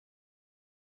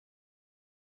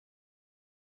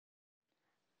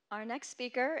Our next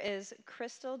speaker is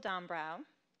Crystal Dombrow.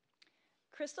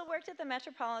 Crystal worked at the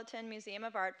Metropolitan Museum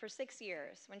of Art for 6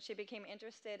 years when she became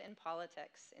interested in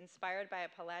politics, inspired by a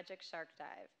pelagic shark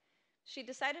dive. She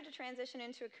decided to transition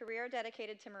into a career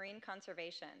dedicated to marine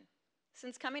conservation.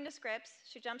 Since coming to Scripps,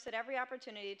 she jumps at every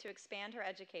opportunity to expand her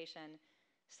education,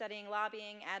 studying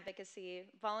lobbying, advocacy,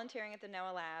 volunteering at the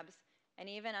NOAA Labs, and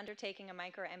even undertaking a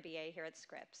micro MBA here at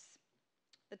Scripps.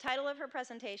 The title of her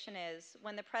presentation is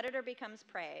When the Predator Becomes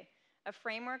Prey, a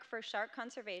framework for shark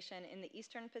conservation in the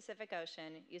Eastern Pacific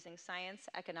Ocean using science,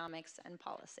 economics, and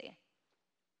policy.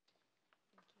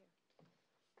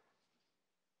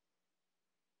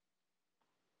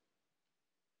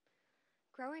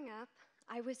 Growing up,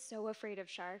 I was so afraid of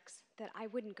sharks that I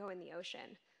wouldn't go in the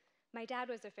ocean. My dad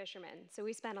was a fisherman, so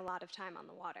we spent a lot of time on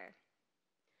the water.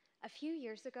 A few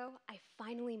years ago, I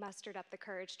finally mustered up the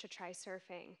courage to try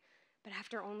surfing, but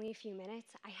after only a few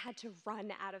minutes, I had to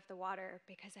run out of the water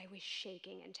because I was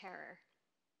shaking in terror.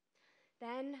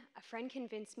 Then, a friend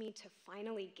convinced me to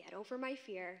finally get over my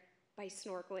fear by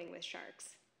snorkeling with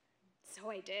sharks.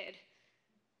 So I did.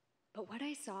 But what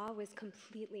I saw was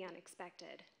completely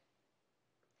unexpected.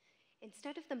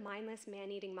 Instead of the mindless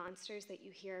man-eating monsters that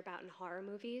you hear about in horror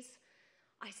movies,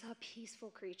 I saw peaceful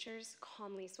creatures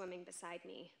calmly swimming beside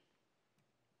me.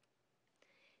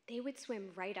 They would swim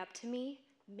right up to me,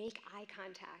 make eye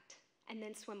contact, and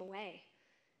then swim away.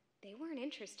 They weren't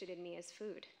interested in me as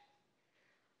food.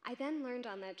 I then learned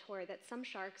on that tour that some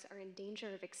sharks are in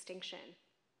danger of extinction.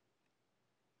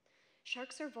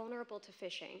 Sharks are vulnerable to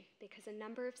fishing because a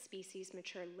number of species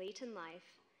mature late in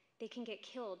life. They can get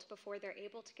killed before they're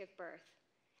able to give birth,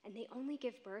 and they only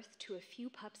give birth to a few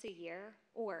pups a year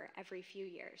or every few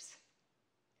years.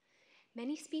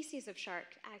 Many species of shark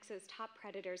act as top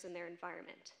predators in their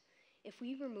environment. If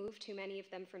we remove too many of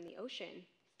them from the ocean,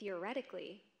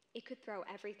 theoretically, it could throw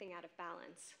everything out of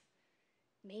balance.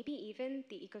 Maybe even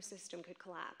the ecosystem could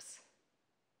collapse.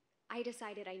 I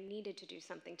decided I needed to do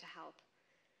something to help,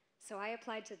 so I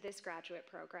applied to this graduate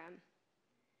program.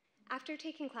 After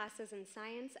taking classes in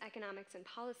science, economics, and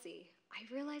policy,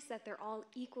 I realized that they're all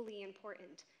equally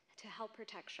important to help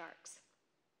protect sharks.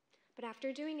 But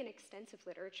after doing an extensive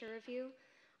literature review,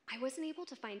 I wasn't able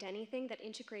to find anything that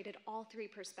integrated all three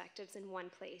perspectives in one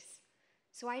place.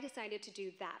 So I decided to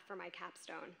do that for my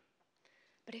capstone.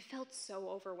 But it felt so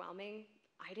overwhelming,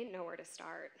 I didn't know where to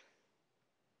start.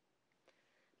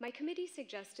 My committee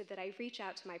suggested that I reach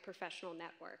out to my professional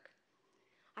network.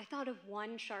 I thought of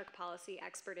one shark policy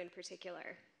expert in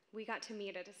particular. We got to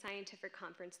meet at a scientific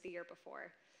conference the year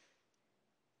before.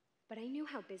 But I knew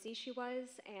how busy she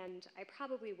was, and I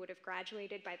probably would have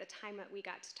graduated by the time that we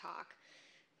got to talk.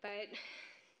 But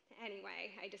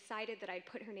anyway, I decided that I'd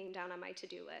put her name down on my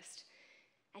to-do list.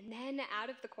 And then out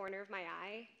of the corner of my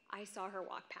eye, I saw her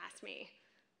walk past me.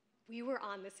 We were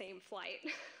on the same flight.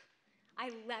 I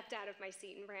leapt out of my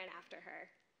seat and ran after her.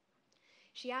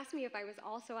 She asked me if I was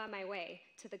also on my way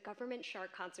to the Government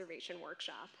Shark Conservation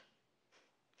Workshop.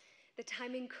 The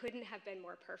timing couldn't have been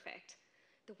more perfect.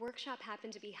 The workshop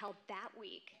happened to be held that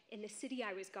week in the city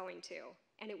I was going to,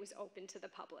 and it was open to the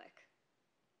public.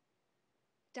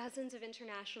 Dozens of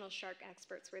international shark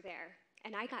experts were there,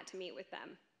 and I got to meet with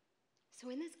them. So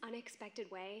in this unexpected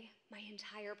way, my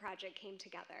entire project came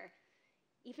together.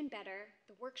 Even better,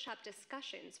 the workshop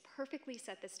discussions perfectly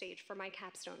set the stage for my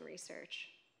capstone research.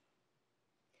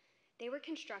 They were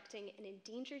constructing an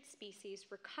endangered species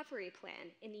recovery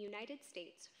plan in the United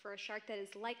States for a shark that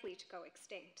is likely to go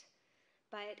extinct.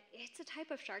 But it's a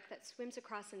type of shark that swims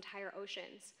across entire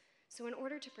oceans, so in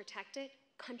order to protect it,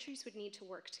 countries would need to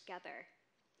work together.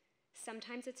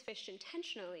 Sometimes it's fished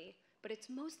intentionally, but it's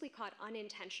mostly caught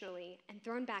unintentionally and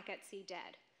thrown back at sea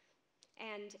dead.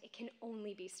 And it can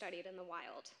only be studied in the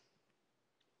wild.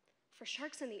 For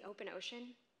sharks in the open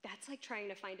ocean, that's like trying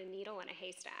to find a needle in a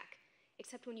haystack.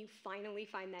 Except when you finally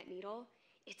find that needle,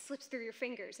 it slips through your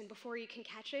fingers, and before you can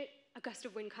catch it, a gust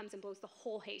of wind comes and blows the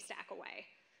whole haystack away.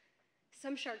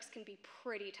 Some sharks can be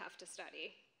pretty tough to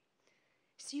study.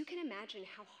 So you can imagine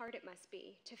how hard it must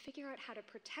be to figure out how to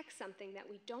protect something that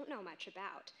we don't know much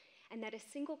about, and that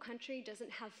a single country doesn't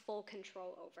have full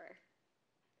control over.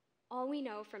 All we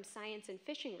know from science and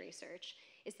fishing research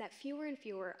is that fewer and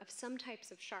fewer of some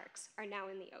types of sharks are now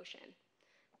in the ocean.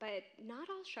 But not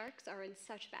all sharks are in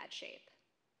such bad shape.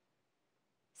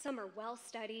 Some are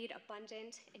well-studied,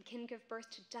 abundant, and can give birth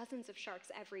to dozens of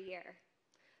sharks every year.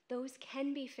 Those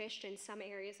can be fished in some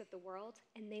areas of the world,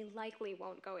 and they likely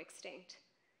won't go extinct.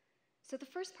 So the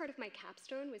first part of my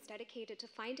capstone was dedicated to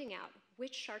finding out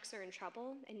which sharks are in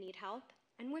trouble and need help,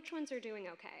 and which ones are doing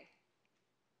okay.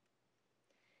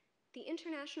 The the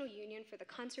International Union for the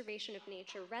Conservation of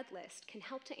Nature Red List can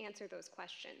help to answer those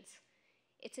questions.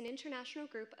 It's an international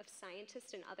group of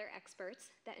scientists and other experts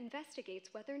that investigates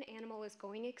whether an animal is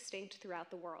going extinct throughout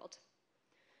the world.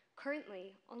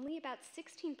 Currently, only about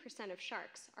 16% of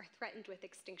sharks are threatened with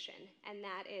extinction, and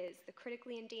that is the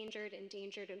critically endangered,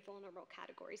 endangered, and vulnerable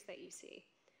categories that you see.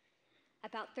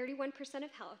 About 31%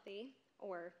 of healthy,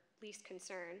 or least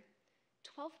concern,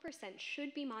 12%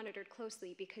 should be monitored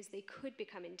closely because they could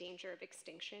become in danger of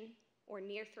extinction or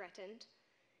near threatened,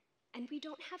 and we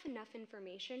don't have enough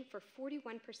information for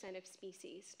 41% of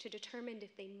species to determine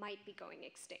if they might be going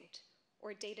extinct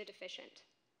or data deficient.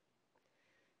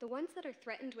 The ones that are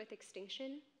threatened with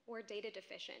extinction or data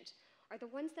deficient are the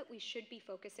ones that we should be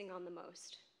focusing on the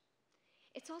most.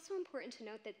 It's also important to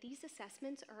note that these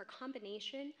assessments are a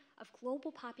combination of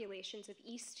global populations of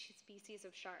each species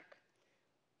of shark.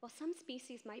 While some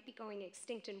species might be going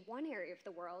extinct in one area of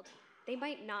the world, they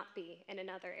might not be in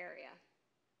another area.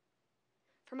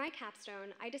 For my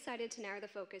capstone, I decided to narrow the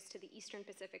focus to the Eastern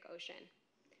Pacific Ocean.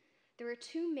 There are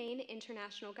two main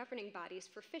international governing bodies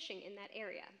for fishing in that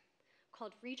area,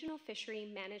 called Regional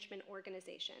Fishery Management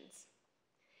Organizations.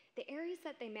 The areas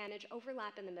that they manage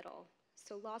overlap in the middle,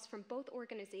 so laws from both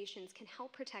organizations can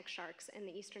help protect sharks in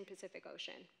the Eastern Pacific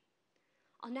Ocean.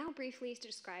 I'll now briefly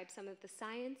describe some of the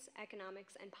science,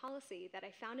 economics, and policy that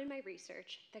I found in my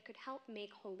research that could help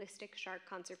make holistic shark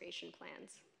conservation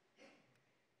plans.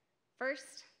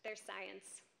 First, there's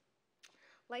science.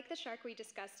 Like the shark we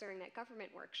discussed during that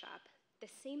government workshop, the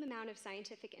same amount of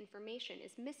scientific information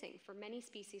is missing for many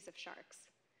species of sharks.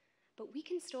 But we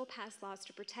can still pass laws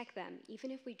to protect them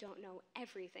even if we don't know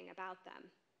everything about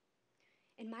them.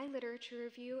 In my literature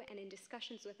review and in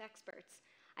discussions with experts,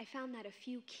 I found that a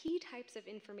few key types of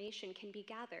information can be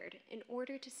gathered in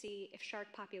order to see if shark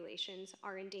populations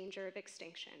are in danger of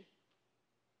extinction.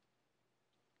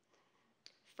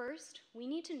 First, we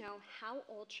need to know how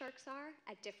old sharks are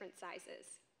at different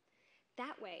sizes.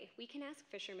 That way, we can ask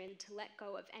fishermen to let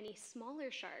go of any smaller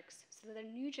sharks so that a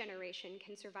new generation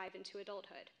can survive into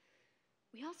adulthood.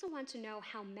 We also want to know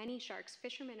how many sharks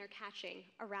fishermen are catching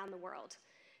around the world.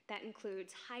 That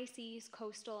includes high seas,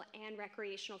 coastal, and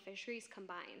recreational fisheries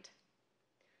combined.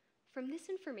 From this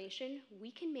information,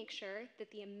 we can make sure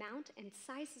that the amount and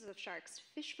sizes of sharks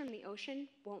fished from the ocean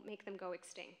won't make them go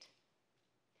extinct.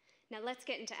 Now let's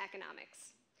get into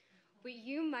economics. What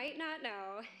you might not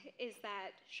know is that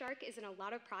shark is in a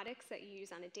lot of products that you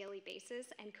use on a daily basis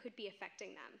and could be affecting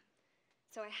them.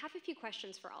 So I have a few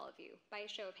questions for all of you, by a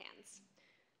show of hands.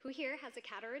 Who here has a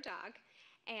cat or a dog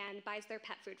and buys their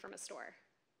pet food from a store?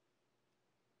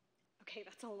 Okay,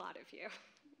 that's a lot of you.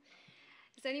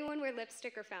 Does anyone wear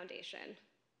lipstick or foundation?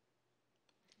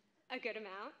 A good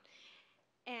amount.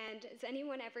 And has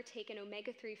anyone ever taken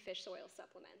omega-3 fish oil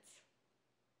supplements?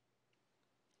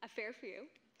 A fair few.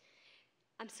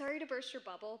 I'm sorry to burst your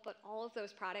bubble, but all of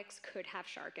those products could have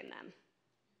shark in them.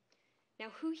 Now,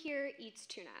 who here eats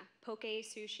tuna? Poke,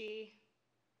 sushi?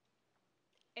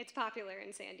 It's popular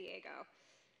in San Diego.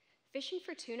 Fishing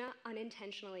for tuna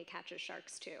unintentionally catches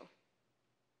sharks too.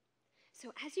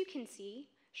 So as you can see,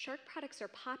 shark products are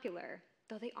popular,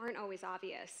 though they aren't always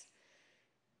obvious.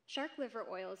 Shark liver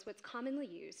oil is what's commonly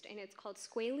used, and it's called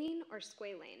squalene or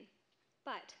squalane.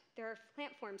 But there are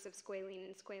plant forms of squalene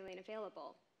and squalane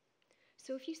available.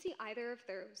 So if you see either of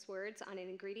those words on an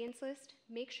ingredients list,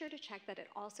 make sure to check that it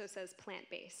also says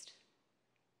plant-based.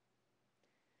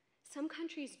 Some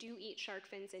countries do eat shark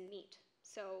fins and meat,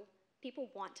 so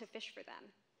people want to fish for them.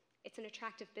 It's an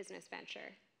attractive business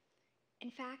venture. In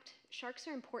fact, sharks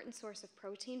are an important source of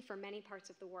protein for many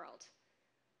parts of the world.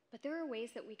 But there are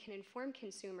ways that we can inform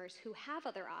consumers who have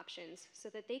other options so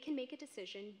that they can make a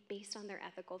decision based on their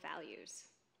ethical values.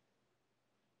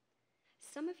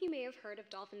 Some of you may have heard of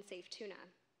dolphin-safe tuna.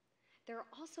 There are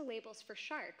also labels for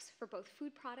sharks for both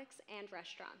food products and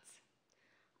restaurants.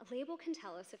 A label can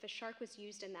tell us if a shark was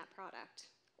used in that product,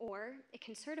 or it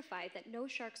can certify that no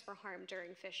sharks were harmed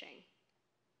during fishing.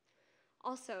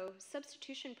 Also,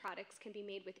 substitution products can be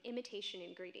made with imitation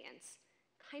ingredients,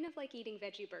 kind of like eating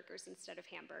veggie burgers instead of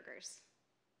hamburgers.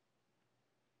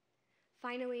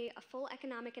 Finally, a full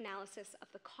economic analysis of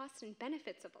the costs and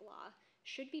benefits of a law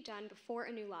should be done before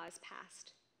a new law is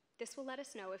passed. This will let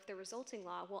us know if the resulting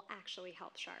law will actually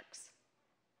help sharks.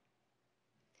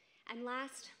 And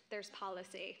last, there's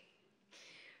policy.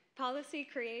 Policy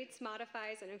creates,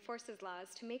 modifies, and enforces laws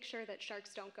to make sure that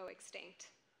sharks don't go extinct.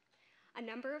 A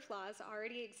number of laws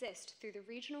already exist through the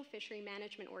regional fishery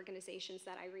management organizations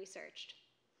that I researched.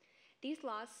 These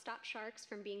laws stop sharks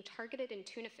from being targeted in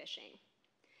tuna fishing.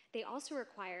 They also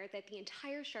require that the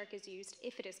entire shark is used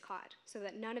if it is caught, so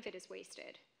that none of it is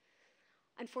wasted.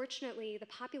 Unfortunately, the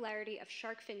popularity of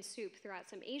shark fin soup throughout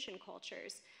some Asian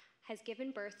cultures has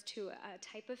given birth to a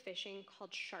type of fishing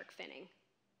called shark finning.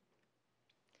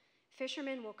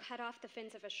 Fishermen will cut off the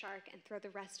fins of a shark and throw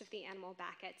the rest of the animal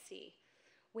back at sea,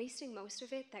 wasting most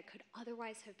of it that could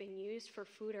otherwise have been used for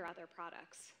food or other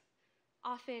products.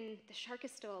 Often, the shark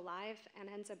is still alive and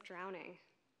ends up drowning.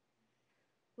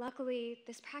 Luckily,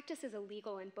 this practice is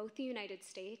illegal in both the United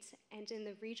States and in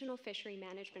the regional fishery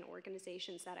management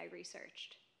organizations that I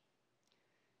researched.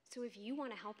 So if you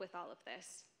want to help with all of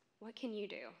this, what can you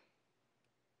do?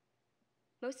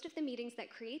 Most of the meetings that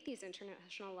create these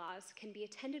international laws can be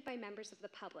attended by members of the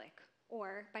public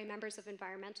or by members of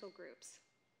environmental groups.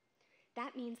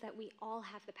 That means that we all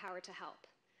have the power to help.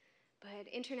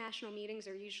 But international meetings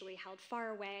are usually held far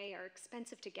away, are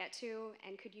expensive to get to,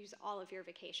 and could use all of your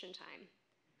vacation time.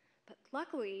 But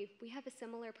luckily, we have a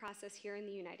similar process here in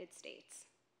the United States.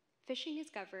 Fishing is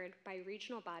governed by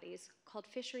regional bodies called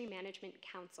fishery management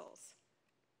councils.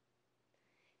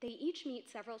 They each meet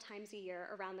several times a year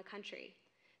around the country,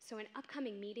 so an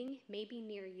upcoming meeting may be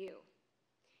near you.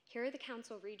 Here are the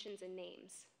council regions and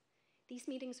names. These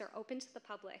meetings are open to the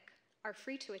public, are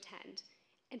free to attend,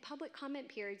 and public comment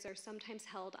periods are sometimes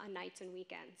held on nights and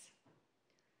weekends.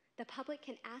 The public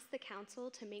can ask the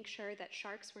council to make sure that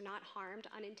sharks were not harmed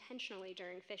unintentionally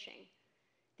during fishing.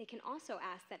 They can also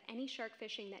ask that any shark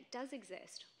fishing that does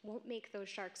exist won't make those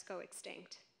sharks go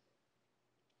extinct.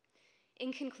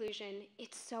 In conclusion,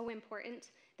 it's so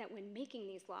important that when making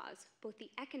these laws, both the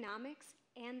economics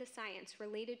and the science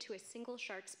related to a single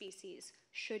shark species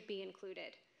should be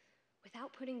included.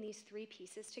 Without putting these three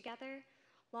pieces together,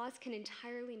 laws can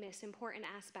entirely miss important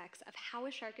aspects of how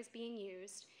a shark is being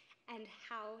used and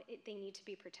how they need to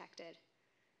be protected.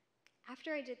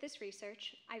 After I did this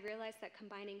research, I realized that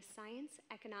combining science,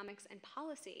 economics, and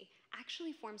policy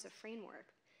actually forms a framework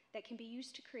that can be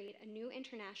used to create a new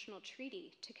international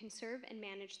treaty to conserve and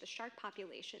manage the shark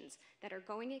populations that are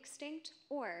going extinct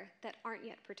or that aren't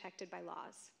yet protected by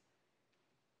laws.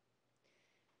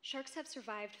 Sharks have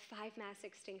survived 5 mass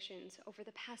extinctions over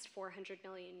the past 400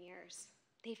 million years.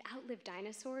 They've outlived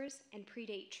dinosaurs and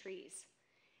predate trees.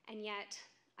 And yet,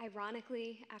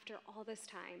 ironically, after all this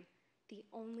time, the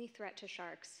only threat to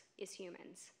sharks is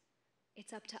humans.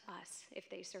 It's up to us if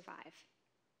they survive.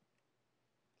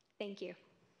 Thank you.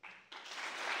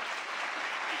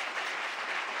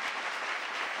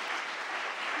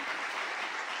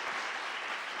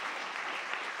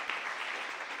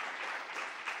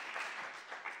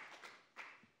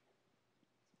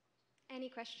 Any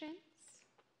questions?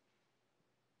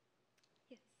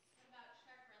 Yes. What about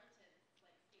shark relatives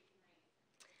like skates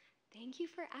and rays? Thank you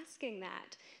for asking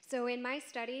that. So in my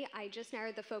study, I just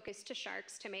narrowed the focus to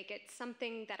sharks to make it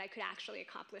something that I could actually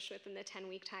accomplish within the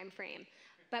 10-week time frame.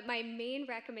 But my main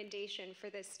recommendation for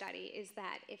this study is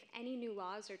that if any new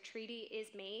laws or treaty is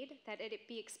made, that it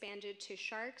be expanded to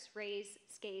sharks, rays,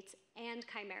 skates, and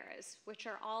chimeras, which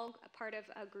are all a part of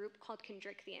a group called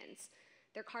chondrichthyans.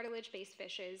 They're cartilage-based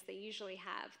fishes. They usually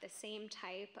have the same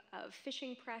type of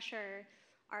fishing pressure,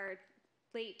 are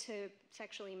late to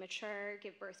sexually mature,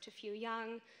 give birth to few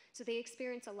young, so they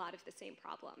experience a lot of the same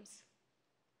problems.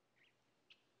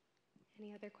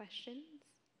 Any other questions?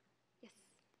 Yes?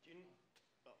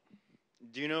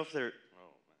 Do you know if there?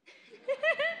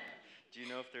 Do you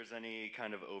know if there's any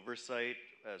kind of oversight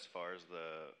as far as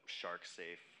the shark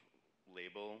safe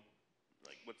label?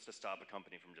 Like, what's to stop a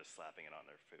company from just slapping it on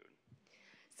their food?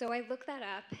 So I looked that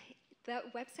up. The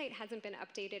website hasn't been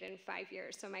updated in 5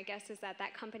 years, so my guess is that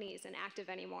that company isn't active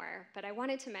anymore. But I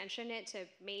wanted to mention it to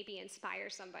maybe inspire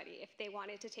somebody. If they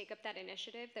wanted to take up that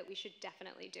initiative, that we should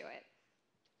definitely do it.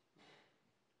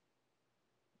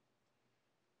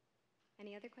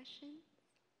 Any other questions?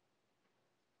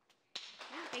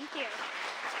 Yeah, thank you.